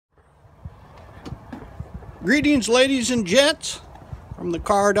Greetings, ladies and gents, from the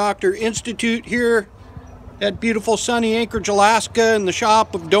Car Doctor Institute here at beautiful sunny Anchorage, Alaska, in the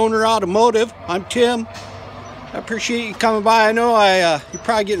shop of Donor Automotive. I'm Tim. I appreciate you coming by. I know you're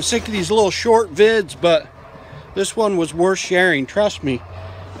probably getting sick of these little short vids, but this one was worth sharing. Trust me.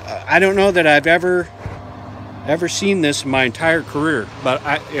 I don't know that I've ever seen this in my entire career, but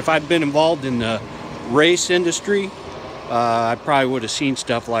if I'd been involved in the race industry, I probably would have seen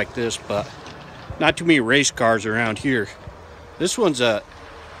stuff like this, but not too many race cars around here. This one's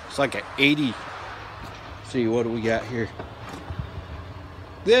it's like an 80. Let's see, what do we got here?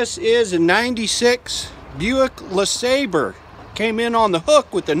 This is a 96 Buick LeSabre. Came in on the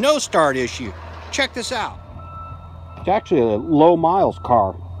hook with the no start issue. Check this out. It's actually a low miles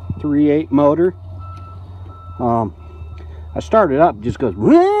car, 3.8 motor. I started up, just goes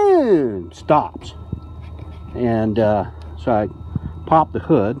whoo, stops, and so I pop the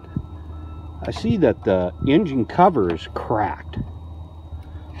hood. I see that the engine cover is cracked.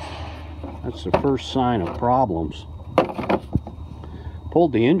 That's the first sign of problems.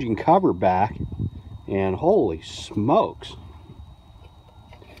 Pulled the engine cover back, and holy smokes,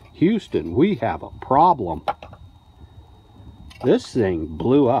 Houston, we have a problem. This thing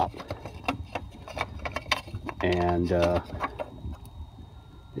blew up, and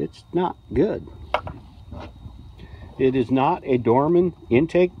it's not good. It is not a Dorman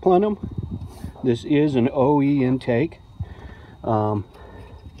intake plenum. This is an OE intake.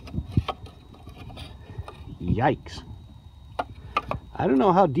 Yikes. I don't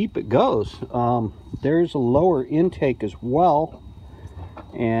know how deep it goes. There's a lower intake as well,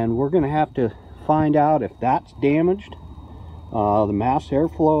 and we're going to have to find out if that's damaged. The mass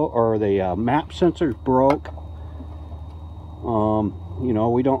airflow or the map sensors broke. You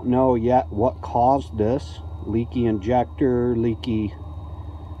know, we don't know yet what caused this. Leaky injector,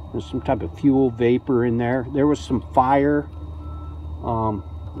 there's some type of fuel vapor in there. There was some fire.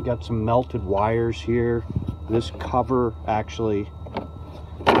 We got some melted wires here. This cover actually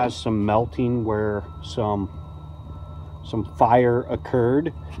has some melting where some fire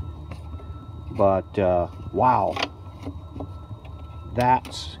occurred. But wow,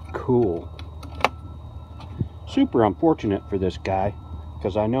 that's cool. Super unfortunate for this guy,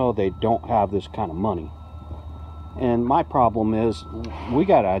 because I know they don't have this kind of money. And my problem is, we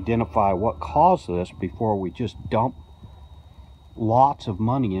got to identify what caused this before we just dump lots of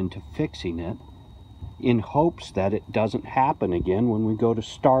money into fixing it in hopes that it doesn't happen again when we go to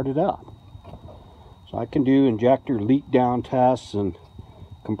start it up. So I can do injector leak down tests and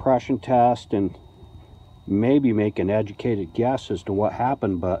compression test and maybe make an educated guess as to what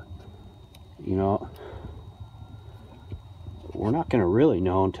happened, but you know, we're not going to really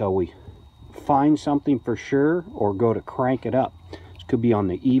know until we find something for sure or go to crank it up. This could be on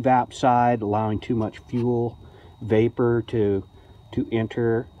the evap side, allowing too much fuel vapor to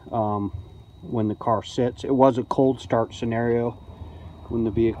enter when the car sits. It was a cold start scenario when the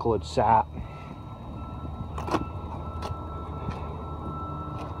vehicle had sat.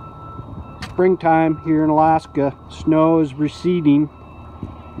 Springtime here in Alaska. Snow is receding.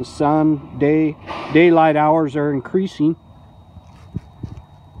 The sun, daylight hours are increasing.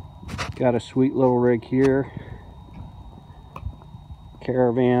 Got a sweet little rig here.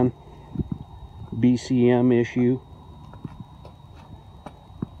 Caravan BCM issue.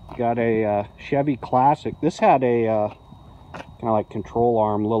 Got a Chevy Classic. This had a kind of like control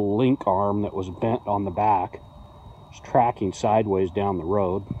arm, little link arm that was bent on the back. It's tracking sideways down the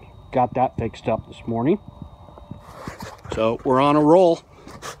road. Got that fixed up this morning. So we're on a roll.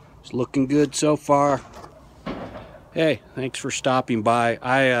 It's looking good so far. Hey, thanks for stopping by.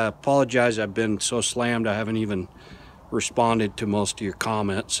 I apologize, I've been so slammed I haven't even responded to most of your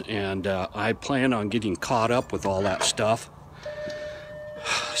comments, and I plan on getting caught up with all that stuff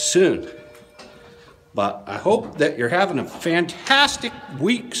soon. But I hope that you're having a fantastic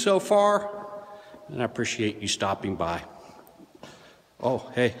week so far, and I appreciate you stopping by. Oh,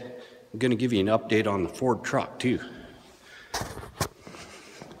 hey, I'm going to give you an update on the Ford truck too.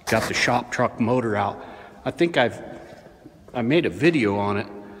 Got the shop truck motor out. I think I made a video on it,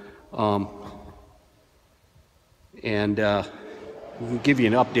 and we'll give you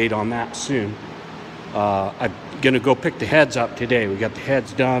an update on that soon. I'm gonna go pick the heads up today. We got the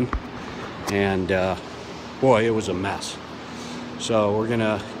heads done, and boy, it was a mess. So we're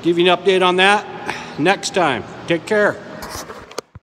gonna give you an update on that next time. Take care.